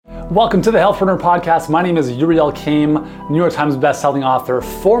Welcome to the Healthpreneur Podcast. My name is Uriel Kame, New York Times bestselling author,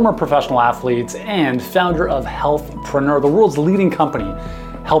 former professional athlete, and founder of Healthpreneur, the world's leading company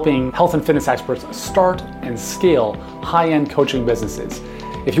helping health and fitness experts start and scale high-end coaching businesses.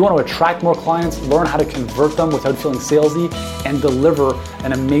 If you want to attract more clients, learn how to convert them without feeling salesy, and deliver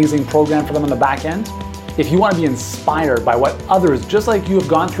an amazing program for them on the back end, if you want to be inspired by what others just like you have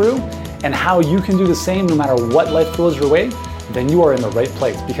gone through and how you can do the same no matter what life throws your way, then you are in the right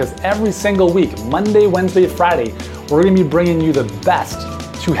place, because every single week, Monday, Wednesday, Friday, we're going to be bringing you the best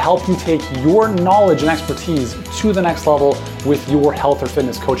to help you take your knowledge and expertise to the next level with your health or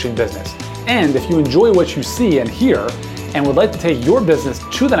fitness coaching business. And if you enjoy what you see and hear and would like to take your business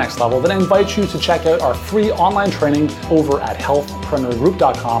to the next level, then I invite you to check out our free online training over at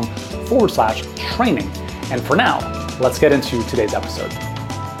healthpreneurgroup.com/training. And for now, let's get into today's episode.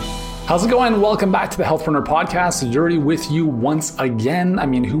 How's it going? Welcome back to the Healthpreneur Podcast. Yuri with you once again. I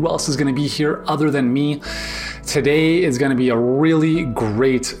mean, who else is going to be here other than me? Today is going to be a really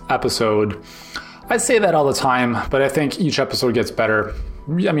great episode. I say that all the time, but I think each episode gets better.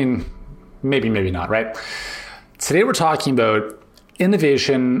 I mean, maybe not, right? Today we're talking about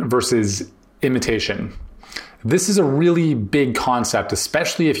innovation versus imitation. This is a really big concept,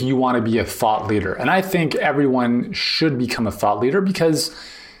 especially if you want to be a thought leader. And I think everyone should become a thought leader, because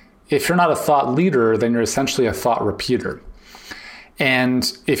if you're not a thought leader, then you're essentially a thought repeater.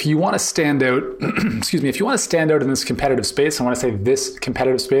 And if you want to stand out, if you want to stand out in this competitive space, and when I say this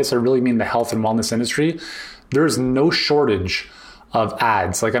competitive space, I really mean the health and wellness industry, there's no shortage of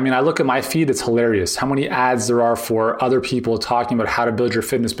ads. I look at my feed, it's hilarious how many ads there are for other people talking about how to build your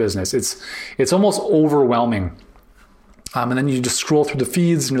fitness business. It's almost overwhelming. And then you just scroll through the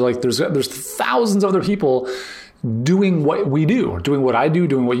feeds and you're like, there's thousands of other people doing what we do, doing what I do,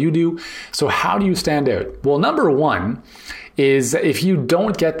 doing what you do. So how do you stand out? Well, number one is if you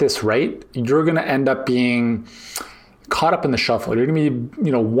don't get this right, you're going to end up being caught up in the shuffle. You're going to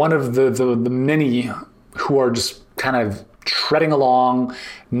be, one of the many who are just kind of treading along,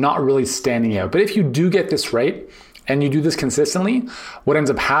 not really standing out. But if you do get this right and you do this consistently, what ends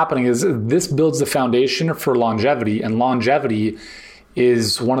up happening is this builds the foundation for longevity, and longevity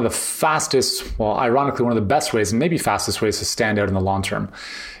is one of the fastest, well, ironically, one of the best ways, and maybe fastest ways to stand out in the long term,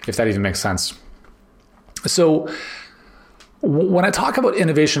 if that even makes sense. So when I talk about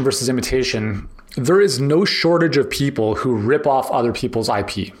innovation versus imitation, there is no shortage of people who rip off other people's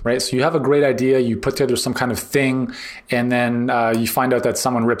IP, right? So you have a great idea, you put together some kind of thing, and then you find out that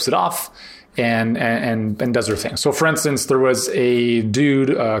someone rips it off and does their thing. So for instance, there was a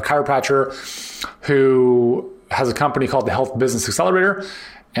dude, a chiropractor, who has a company called the Health Business Accelerator,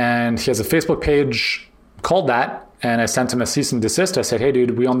 and he has a Facebook page called that. And I sent him a cease and desist. I said, hey,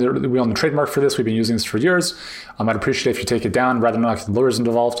 dude, we own the trademark for this. We've been using this for years. I'd appreciate if you take it down, rather not get the lawyers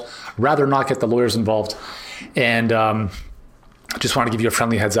involved. And I just want to give you a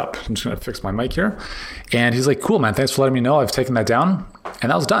friendly heads up. I'm just going to fix my mic here. And he's like, cool, man. Thanks for letting me know. I've taken that down.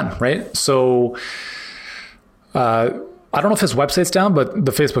 And that was done, right? So I don't know if his website's down, but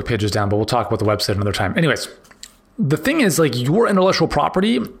the Facebook page is down. But we'll talk about the website another time. Anyways, the thing is, your intellectual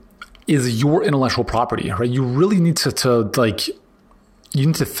property is your intellectual property, right? You really need to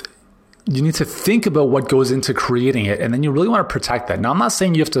think about what goes into creating it, and then you really want to protect that. Now, I'm not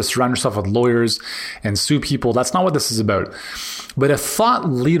saying you have to surround yourself with lawyers and sue people. That's not what this is about. But a thought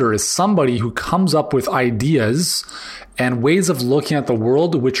leader is somebody who comes up with ideas and ways of looking at the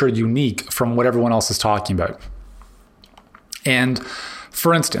world which are unique from what everyone else is talking about. And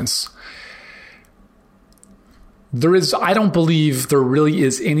for instance, I don't believe there really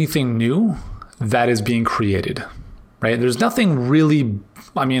is anything new that is being created, right? There's nothing really,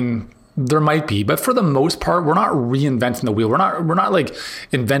 there might be, but for the most part, we're not reinventing the wheel. We're not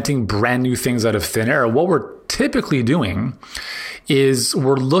inventing brand new things out of thin air. What we're typically doing is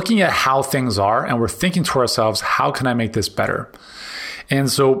we're looking at how things are and we're thinking to ourselves, how can I make this better?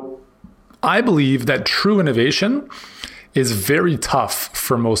 And so I believe that true innovation is very tough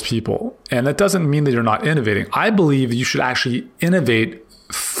for most people. And that doesn't mean that you're not innovating. I believe you should actually innovate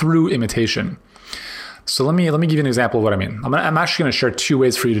through imitation. So let me give you an example of what I mean. I'm actually going to share two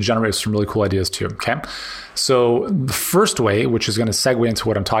ways for you to generate some really cool ideas too, okay? So the first way, which is going to segue into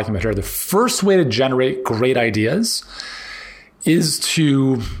what I'm talking about here, the first way to generate great ideas is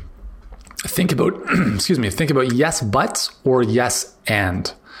to think about, think about yes, but or yes,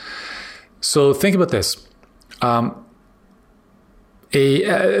 and. So think about this.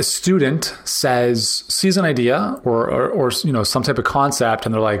 A student sees an idea or some type of concept,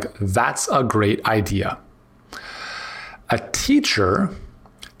 and they're like, that's a great idea. A teacher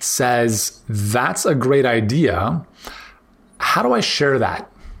says, that's a great idea. How do I share that?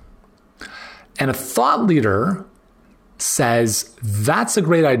 And a thought leader says, that's a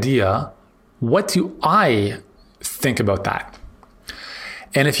great idea. What do I think about that?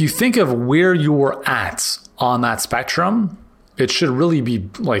 And if you think of where you're at on that spectrum, it should really be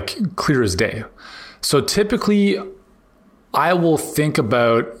like clear as day. So typically, I will think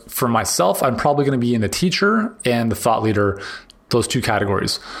about, for myself, I'm probably going to be in the teacher and the thought leader, those two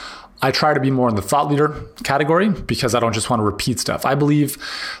categories. I try to be more in the thought leader category because I don't just want to repeat stuff. I believe,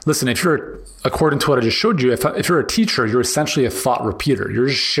 listen, if you're, according to what I just showed you, if you're a teacher, you're essentially a thought repeater. You're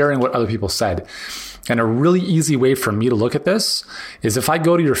just sharing what other people said. And a really easy way for me to look at this is if I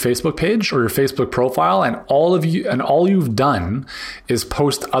go to your Facebook page or your Facebook profile and all you've done is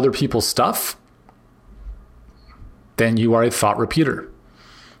post other people's stuff, then you are a thought repeater.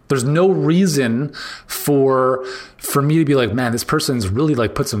 There's no reason for me to be like, man, this person's really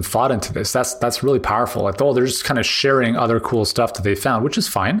like put some thought into this. That's really powerful. Like, oh, they're just kind of sharing other cool stuff that they found, which is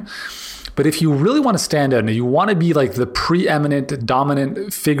fine. But if you really want to stand out and you want to be like the preeminent,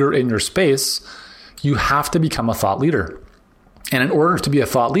 dominant figure in your space, you have to become a thought leader. And in order to be a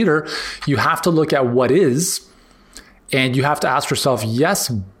thought leader, you have to look at what is, and you have to ask yourself, yes,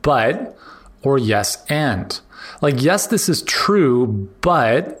 but, or yes, and. Like, yes, this is true,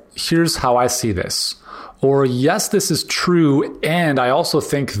 but here's how I see this. Or yes, this is true, and I also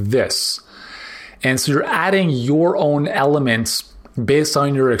think this. And so you're adding your own elements based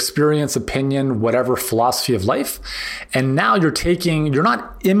on your experience, opinion, whatever philosophy of life. And now you're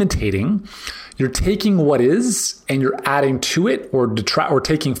not imitating, you're taking what is and you're adding to it or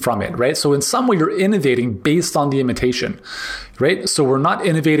taking from it, right? So in some way you're innovating based on the imitation, right? So we're not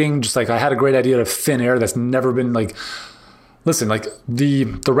innovating just like I had a great idea out of thin air that's never been like, listen, like the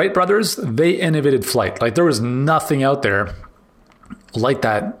Wright brothers, they innovated flight. Like there was nothing out there like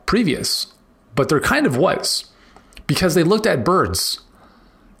that previous, but there kind of was because they looked at birds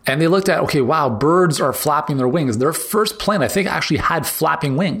and they looked at, okay, wow, birds are flapping their wings. Their first plane, I think, actually had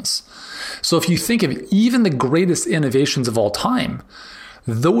flapping wings. So if you think of even the greatest innovations of all time,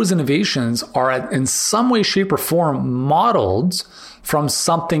 those innovations are in some way, shape, or form modeled from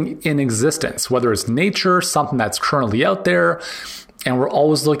something in existence, whether it's nature, something that's currently out there, and we're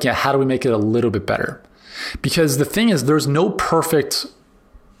always looking at how do we make it a little bit better. Because the thing is, there's no perfect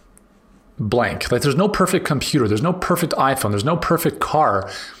blank. Like there's no perfect computer, there's no perfect iPhone, there's no perfect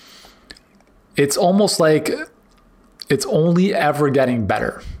car. It's almost like it's only ever getting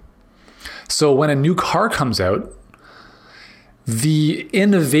better. So when a new car comes out, the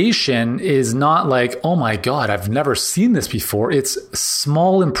innovation is not like, oh my God, I've never seen this before. It's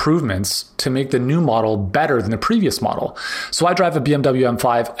small improvements to make the new model better than the previous model. So I drive a BMW M5.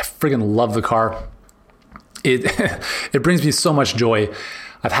 I friggin' love the car. It brings me so much joy.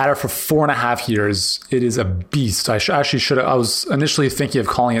 I've had it for 4.5 years. It is a beast. I was initially thinking of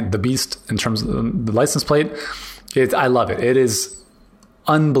calling it the Beast in terms of the license plate. I love it. It is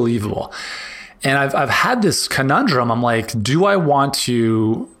unbelievable. And I've had this conundrum. I'm like, do I want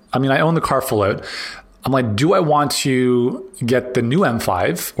to, I own the car full out. I'm like, do I want to get the new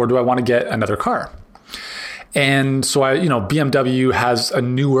M5 or do I want to get another car? And so BMW has a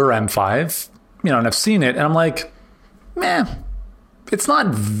newer M5, and I've seen it and I'm like, man, it's not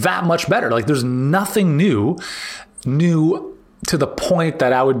that much better. Like there's nothing new to the point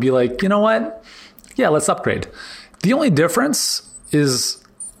that I would be like, you know what? Yeah, let's upgrade. The only difference is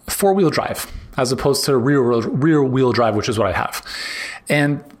 4-wheel drive as opposed to rear wheel drive, which is what I have.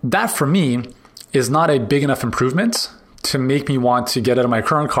 And that for me is not a big enough improvement to make me want to get out of my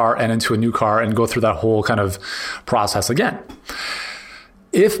current car and into a new car and go through that whole kind of process again.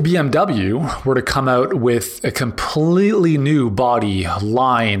 If BMW were to come out with a completely new body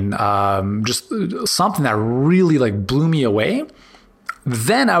line, just something that really like blew me away,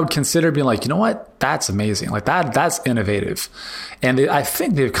 then I would consider being like, you know what? That's amazing. Like that's innovative. And I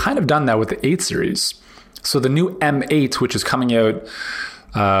think they've kind of done that with the 8 Series. So the new M8, which is coming out,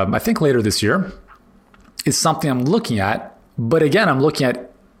 I think later this year, is something I'm looking at. But again, I'm looking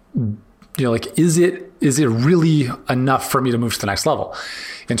at, like, is it really enough for me to move to the next level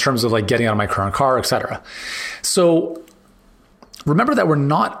in terms of like getting out of my current car, etc. So remember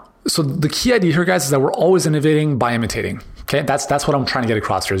that so the key idea here, guys, is that we're always innovating by imitating. Okay, that's what I'm trying to get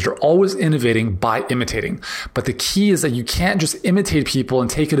across here. Is you're always innovating by imitating. But the key is that you can't just imitate people and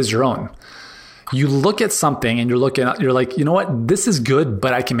take it as your own. You look at something and you're like, you know what? This is good,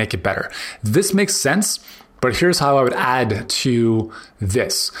 but I can make it better. This makes sense, but here's how I would add to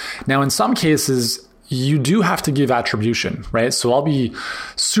this. Now, in some cases, you do have to give attribution, right? So I'll be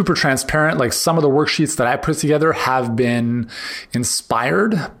super transparent. Like some of the worksheets that I put together have been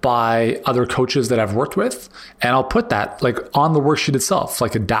inspired by other coaches that I've worked with. And I'll put that like on the worksheet itself,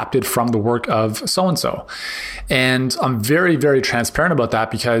 like adapted from the work of so-and-so. And I'm very, very transparent about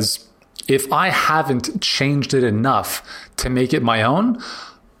that because if I haven't changed it enough to make it my own,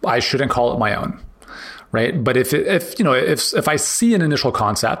 I shouldn't call it my own. Right. But if I see an initial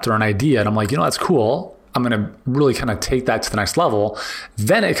concept or an idea and I'm like, that's cool, I'm going to really kind of take that to the next level,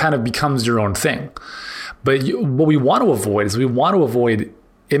 then it kind of becomes your own thing. But what we want to avoid is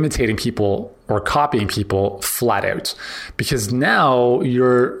imitating people or copying people flat out, because now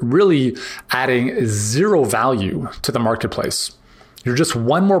you're really adding zero value to the marketplace. You're just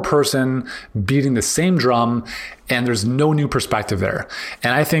one more person beating the same drum, and there's no new perspective there.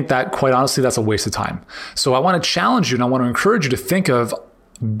 And I think that, quite honestly, that's a waste of time. So I want to challenge you and I want to encourage you to think of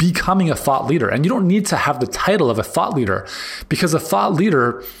becoming a thought leader. And you don't need to have the title of a thought leader, because a thought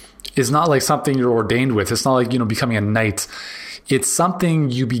leader is not like something you're ordained with. It's not like, becoming a knight. It's something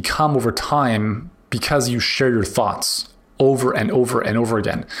you become over time because you share your thoughts over and over and over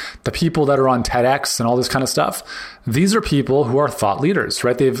again. The people that are on TEDx and all this kind of stuff, these are people who are thought leaders,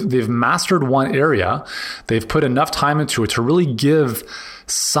 right? They've mastered one area. They've put enough time into it to really give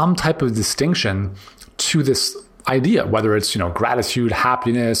some type of distinction to this idea, whether it's, gratitude,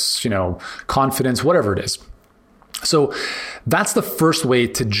 happiness, confidence, whatever it is. So that's the first way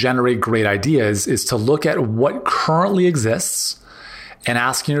to generate great ideas, is to look at what currently exists and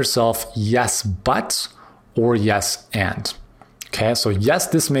asking yourself, yes, but, or yes, and. Okay, so yes,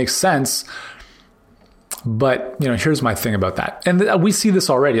 this makes sense, but here's my thing about that. And we see this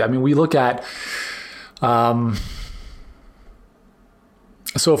already. I mean, we look at, so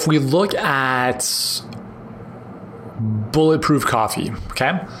if we look at Bulletproof Coffee,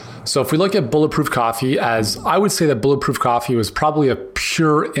 okay? So if we look at Bulletproof Coffee, as I would say that Bulletproof Coffee was probably a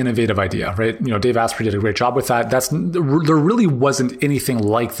pure innovative idea, right? Dave Asprey did a great job with that. There really wasn't anything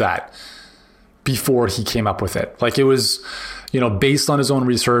like that before he came up with it. Like it was, based on his own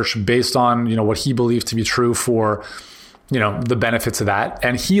research, based on, what he believed to be true for, the benefits of that.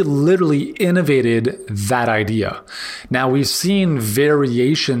 And he literally innovated that idea. Now we've seen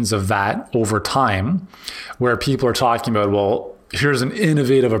variations of that over time where people are talking about, well, here's an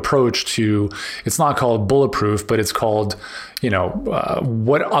innovative approach to, it's not called Bulletproof, but it's called,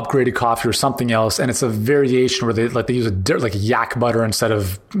 what upgraded coffee or something else. And it's a variation where they use like yak butter instead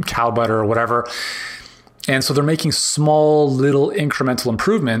of cow butter or whatever. And so they're making small little incremental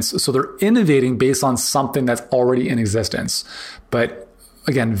improvements. So they're innovating based on something that's already in existence. But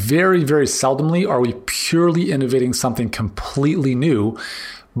again, very, very seldomly are we purely innovating something completely new.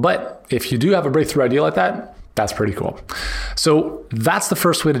 But if you do have a breakthrough idea like that, that's pretty cool. So that's the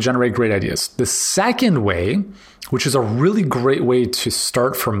first way to generate great ideas. The second way, which is a really great way to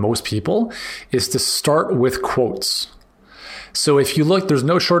start for most people, is to start with quotes. So if you look, there's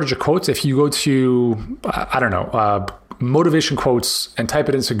no shortage of quotes. If you go to, motivation quotes and type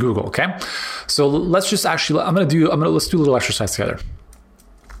it into Google, okay? So let's just let's do a little exercise together.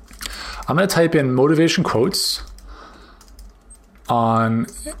 I'm going to type in motivation quotes on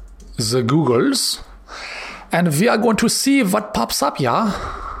the Googles, and we are going to see what pops up,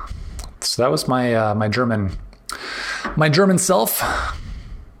 yeah? So that was my German self.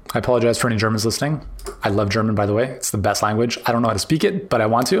 I apologize for any Germans listening. I love German, by the way. It's the best language. I don't know how to speak it, but I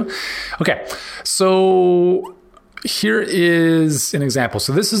want to. Okay, so here is an example.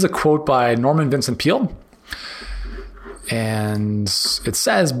 So this is a quote by Norman Vincent Peale. And it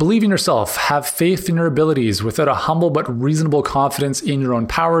says, believe in yourself, have faith in your abilities. Without a humble but reasonable confidence in your own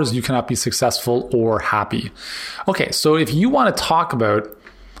powers, you cannot be successful or happy. Okay, so if you want to talk about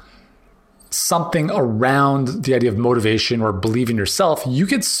something around the idea of motivation or believe in yourself, you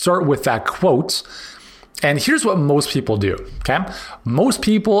could start with that quote. And here's what most people do, okay? Most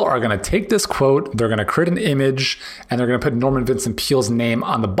people are going to take this quote, they're going to create an image, and they're going to put Norman Vincent Peale's name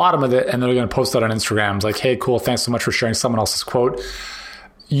on the bottom of it, and they're going to post that on Instagram. It's like, hey, cool, thanks so much for sharing someone else's quote.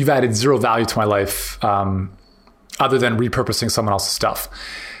 You've added zero value to my life other than repurposing someone else's stuff.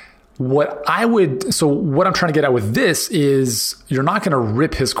 What I'm trying to get at with this is you're not going to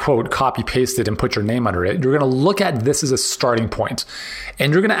rip his quote, copy paste it, and put your name under it. You're going to look at this as a starting point,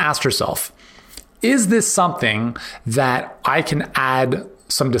 and you're going to ask yourself, is this something that I can add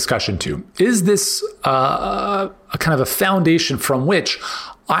some discussion to? Is this a kind of a foundation from which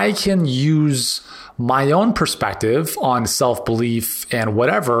I can use my own perspective on self-belief and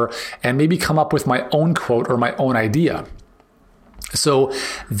whatever, and maybe come up with my own quote or my own idea? So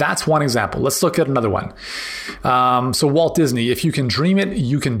that's one example. Let's look at another one. So Walt Disney, if you can dream it,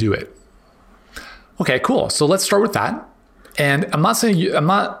 you can do it. Okay, cool. So let's start with that. And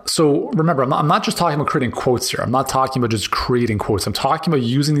remember, I'm not just talking about creating quotes here. I'm not talking about just creating quotes. I'm talking about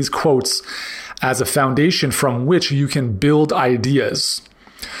using these quotes as a foundation from which you can build ideas.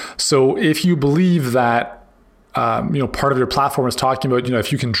 So if you believe that, part of your platform is talking about,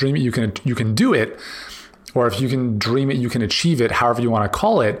 if you can dream it, you can do it. Or if you can dream it, you can achieve it, however you want to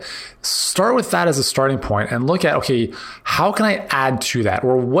call it. Start with that as a starting point and look at, okay, how can I add to that?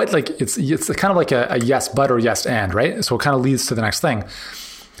 Or what, it's kind of like a yes, but or yes, and, right? So it kind of leads to the next thing.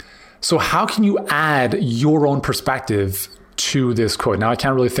 So how can you add your own perspective to this quote? Now, I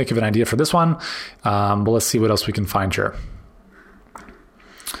can't really think of an idea for this one, but let's see what else we can find here.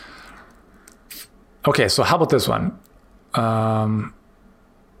 Okay, so how about this one?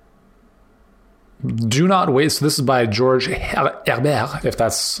 Do not wait. So this is by George Herbert,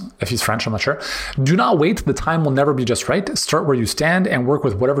 if he's French, I'm not sure. Do not wait. The time will never be just right. Start where you stand and work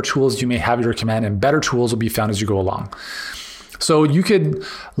with whatever tools you may have at your command, and better tools will be found as you go along. So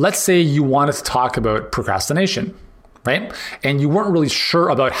let's say you wanted to talk about procrastination, right? And you weren't really sure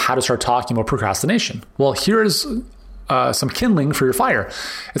about how to start talking about procrastination. Well, here's some kindling for your fire.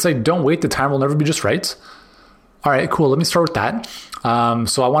 It's like, don't wait. The time will never be just right. All right, cool. Let me start with that.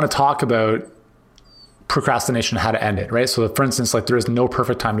 So I want to talk about procrastination, how to end it, right? So for instance, there is no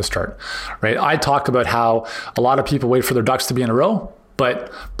perfect time to start, right? I talk about how a lot of people wait for their ducks to be in a row, but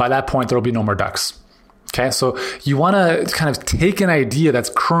by that point, there'll be no more ducks. Okay, so you want to kind of take an idea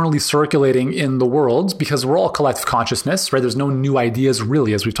that's currently circulating in the world, because we're all collective consciousness, right? There's no new ideas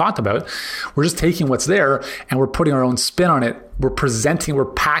really, as we've talked about. We're just taking what's there and we're putting our own spin on it. We're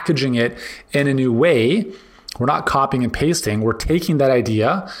packaging it in a new way. We're not copying and pasting. We're taking that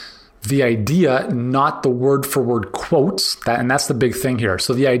idea, the idea, not the word for word quotes, and that's the big thing here.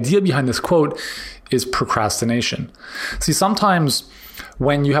 So the idea behind this quote is procrastination. See, sometimes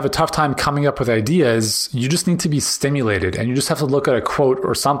when you have a tough time coming up with ideas, you just need to be stimulated, and you just have to look at a quote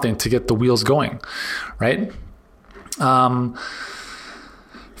or something to get the wheels going, right?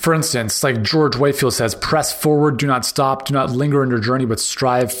 For instance, like George Whitefield says, press forward, do not stop, do not linger in your journey, but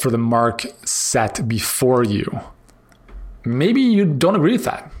strive for the mark set before you. Maybe you don't agree with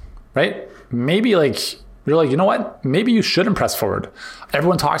that, right? Maybe you're like, you know what? Maybe you shouldn't press forward.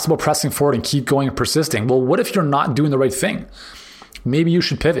 Everyone talks about pressing forward and keep going and persisting. Well, what if you're not doing the right thing? Maybe you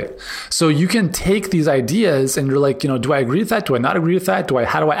should pivot. So you can take these ideas and you're like, do I agree with that? Do I not agree with that?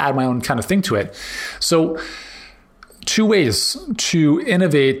 How do I add my own kind of thing to it? So 2 ways to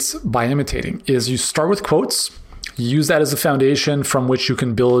innovate by imitating is you start with quotes, use that as a foundation from which you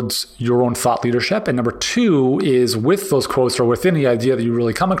can build your own thought leadership. And number 2 is with those quotes or within the idea that you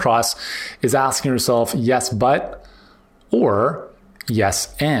really come across is asking yourself, yes, but, or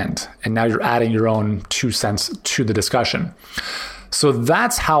yes, and now you're adding your own 2 cents to the discussion. So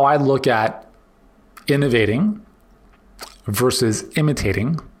that's how I look at innovating versus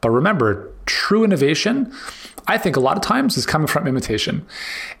imitating. But remember, true innovation, I think a lot of times is coming from imitation.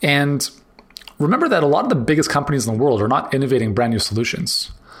 And remember that a lot of the biggest companies in the world are not innovating brand new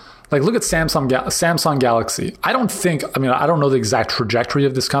solutions. Like look at Samsung Galaxy. I don't know the exact trajectory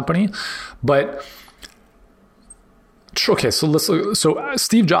of this company, but okay, so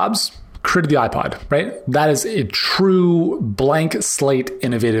Steve Jobs created the iPod, right? That is a true blank slate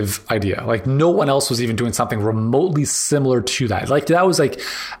innovative idea. Like no one else was even doing something remotely similar to that. Like that was like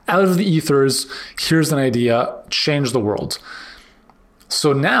out of the ethers, here's an idea, change the world.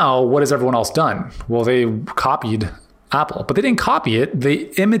 So now what has everyone else done? Well, they copied Apple, but they didn't copy it. They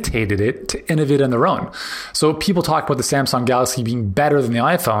imitated it to innovate on their own. So people talk about the Samsung Galaxy being better than the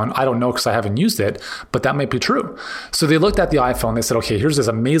iPhone. I don't know because I haven't used it, but that might be true. So they looked at the iPhone. They said, okay, here's this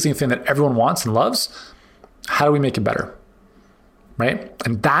amazing thing that everyone wants and loves. How do we make it better? Right?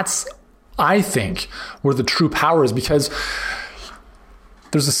 And that's, I think, where the true power is, because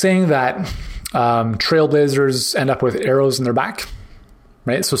there's a saying that trailblazers end up with arrows in their back.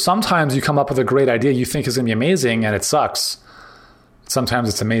 Right? So sometimes you come up with a great idea you think is going to be amazing and it sucks. Sometimes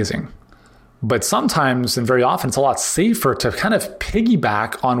it's amazing. But sometimes, and very often, it's a lot safer to kind of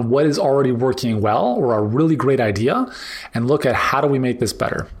piggyback on what is already working well or a really great idea and look at how do we make this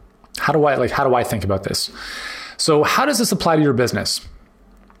better? How do I think about this? So how does this apply to your business?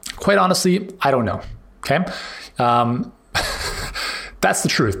 Quite honestly, I don't know. Okay. That's the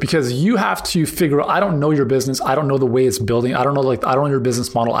truth, because you have to figure out, I don't know your business. I don't know the way it's building. I don't know your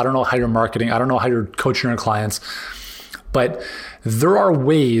business model. I don't know how you're marketing. I don't know how you're coaching your clients, but there are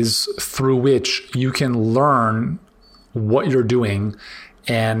ways through which you can learn what you're doing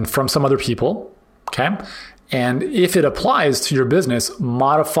and from some other people. Okay. And if it applies to your business,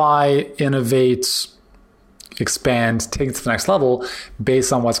 modify, innovate, expand, take it to the next level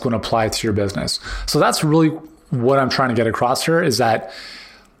based on what's going to apply to your business. So that's really what I'm trying to get across here is that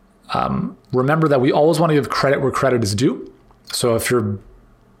remember that we always want to give credit where credit is due. So if you're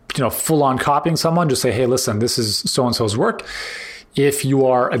full on copying someone, just say, hey, listen, this is so-and-so's work. If you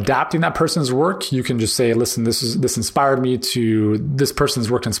are adapting that person's work, you can just say, listen, this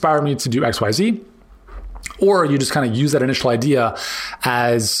person's work inspired me to do X, Y, Z. Or you just kind of use that initial idea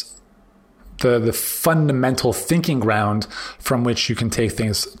as the fundamental thinking ground from which you can take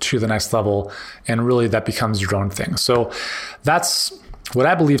things to the next level. And really that becomes your own thing. So that's what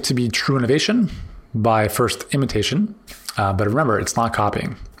I believe to be true innovation by first imitation. But remember, it's not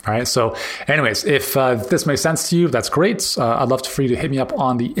copying. All right. So anyways, if this makes sense to you, that's great. I'd love for you to hit me up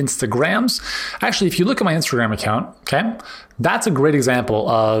on the Instagrams. Actually, if you look at my Instagram account, okay, that's a great example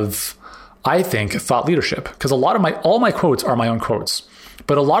of, I think, thought leadership, because all my quotes are my own quotes.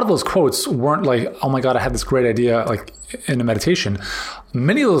 But a lot of those quotes weren't like, oh my God, I had this great idea like in a meditation.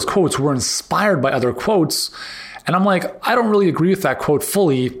 Many of those quotes were inspired by other quotes. And I'm like, I don't really agree with that quote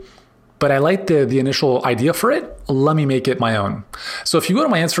fully, but I like the initial idea for it. Let me make it my own. So if you go to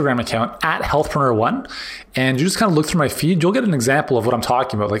my Instagram account at Healthpreneur1 and you just kind of look through my feed, you'll get an example of what I'm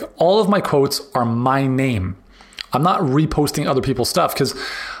talking about. Like all of my quotes are my name. I'm not reposting other people's stuff because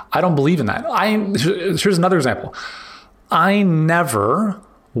I don't believe in that. Here's another example. I never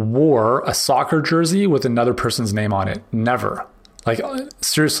wore a soccer jersey with another person's name on it. Never. Like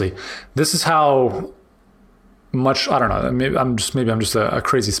seriously, this is how much, I don't know, maybe I'm just a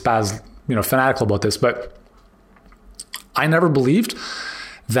crazy spaz, fanatical about this, but I never believed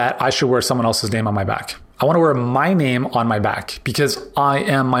that I should wear someone else's name on my back. I want to wear my name on my back because I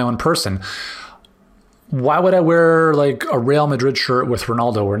am my own person. Why would I wear like a Real Madrid shirt with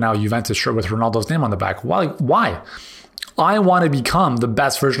Ronaldo or now Juventus shirt with Ronaldo's name on the back? Why? I want to become the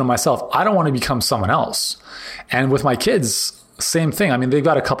best version of myself. I don't want to become someone else. And with my kids, same thing. I mean, they've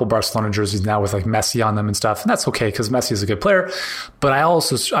got a couple Barcelona jerseys now with like Messi on them and stuff. And that's okay because Messi is a good player. But I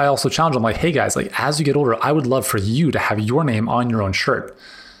also challenge them like, hey guys, like as you get older, I would love for you to have your name on your own shirt,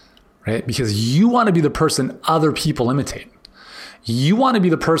 right? Because you want to be the person other people imitate. You want to be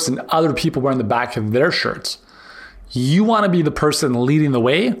the person other people wear in the back of their shirts. You want to be the person leading the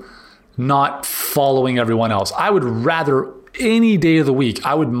way, not following everyone else. I would rather, any day of the week,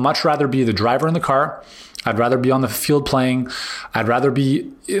 I would much rather be the driver in the car. I'd rather be on the field playing. I'd rather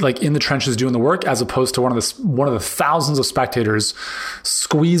be like in the trenches doing the work as opposed to one of the thousands of spectators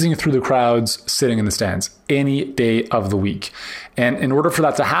squeezing through the crowds, sitting in the stands any day of the week. And in order for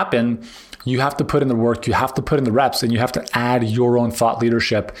that to happen, you have to put in the work, you have to put in the reps, and you have to add your own thought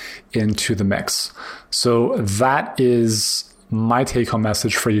leadership into the mix. So that is my take-home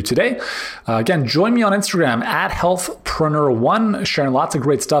message for you today. Again, join me on Instagram at Healthpreneur1, sharing lots of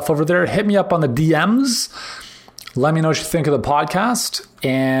great stuff over there. Hit me up on the DMs. Let me know what you think of the podcast.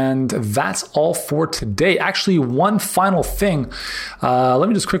 And that's all for today. Actually, one final thing. Let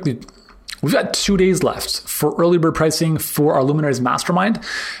me just quickly... We've got 2 days left for early bird pricing for our Luminaries Mastermind.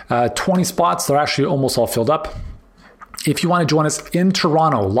 20 spots. They're actually almost all filled up. If you want to join us in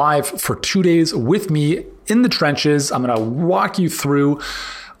Toronto live for 2 days with me in the trenches, I'm going to walk you through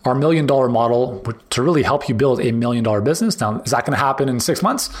our $1 million model to really help you build a $1 million business. Now, is that going to happen in 6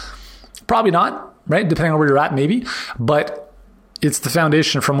 months? Probably not, right? Depending on where you're at, maybe. But it's the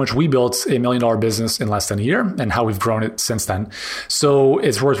foundation from which we built a $1 million business in less than a year and how we've grown it since then. So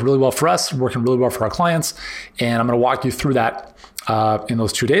it's worked really well for us, working really well for our clients. And I'm going to walk you through that in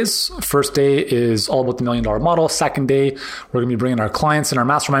those 2 days. First day is all about the $1 million model. Second day, we're going to be bringing our clients and our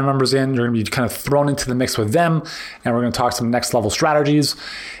mastermind members in. You're going to be kind of thrown into the mix with them. And we're going to talk some next level strategies.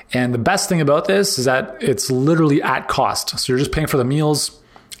 And the best thing about this is that it's literally at cost. So you're just paying for the meals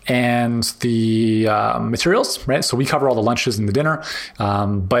and the materials, right? So we cover all the lunches and the dinner,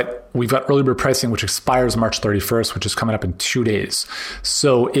 but we've got early bird pricing, which expires March 31st, which is coming up in 2 days.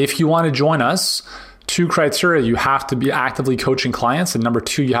 So if you want to join us, 2 criteria: you have to be actively coaching clients, and number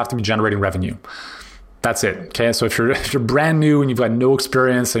 2, you have to be generating revenue. That's it. Okay. So if you're brand new and you've got no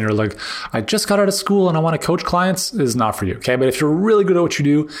experience and you're like, I just got out of school and I want to coach clients, this is not for you. Okay. But if you're really good at what you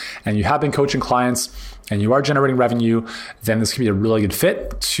do and you have been coaching clients and you are generating revenue, then this can be a really good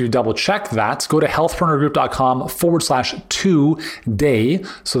fit. To double check that, go to healthpreneurgroup.com/2day.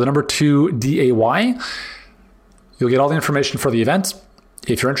 So the number 2 DAY. You'll get all the information for the event.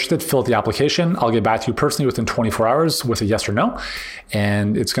 If you're interested, fill out the application. I'll get back to you personally within 24 hours with a yes or no.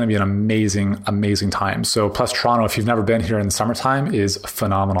 And it's going to be an amazing, amazing time. So plus Toronto, if you've never been here in the summertime, is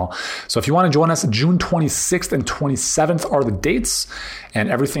phenomenal. So if you want to join us, June 26th and 27th are the dates.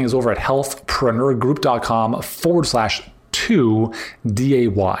 And everything is over at healthpreneurgroup.com/2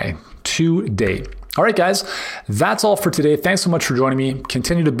 DAY, 2 day. All right, guys, that's all for today. Thanks so much for joining me.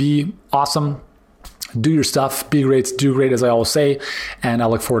 Continue to be awesome. Do your stuff. Be great. Do great, as I always say. And I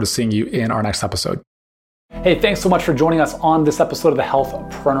look forward to seeing you in our next episode. Hey, thanks so much for joining us on this episode of the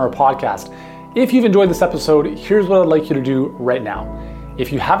Healthpreneur Podcast. If you've enjoyed this episode, here's what I'd like you to do right now.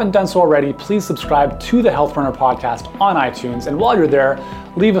 If you haven't done so already, please subscribe to the Healthpreneur Podcast on iTunes. And while you're there,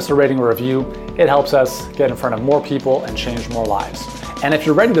 leave us a rating or review. It helps us get in front of more people and change more lives. And if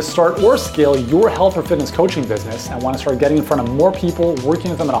you're ready to start or scale your health or fitness coaching business and want to start getting in front of more people, working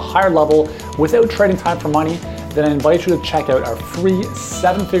with them at a higher level without trading time for money, then I invite you to check out our free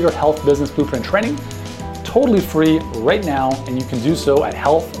 7-figure health business blueprint training, totally free right now. And you can do so at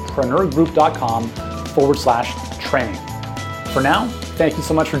healthpreneurgroup.com/training. For now, thank you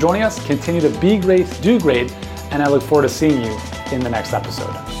so much for joining us. Continue to be great, do great, and I look forward to seeing you in the next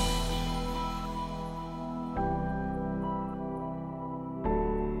episode.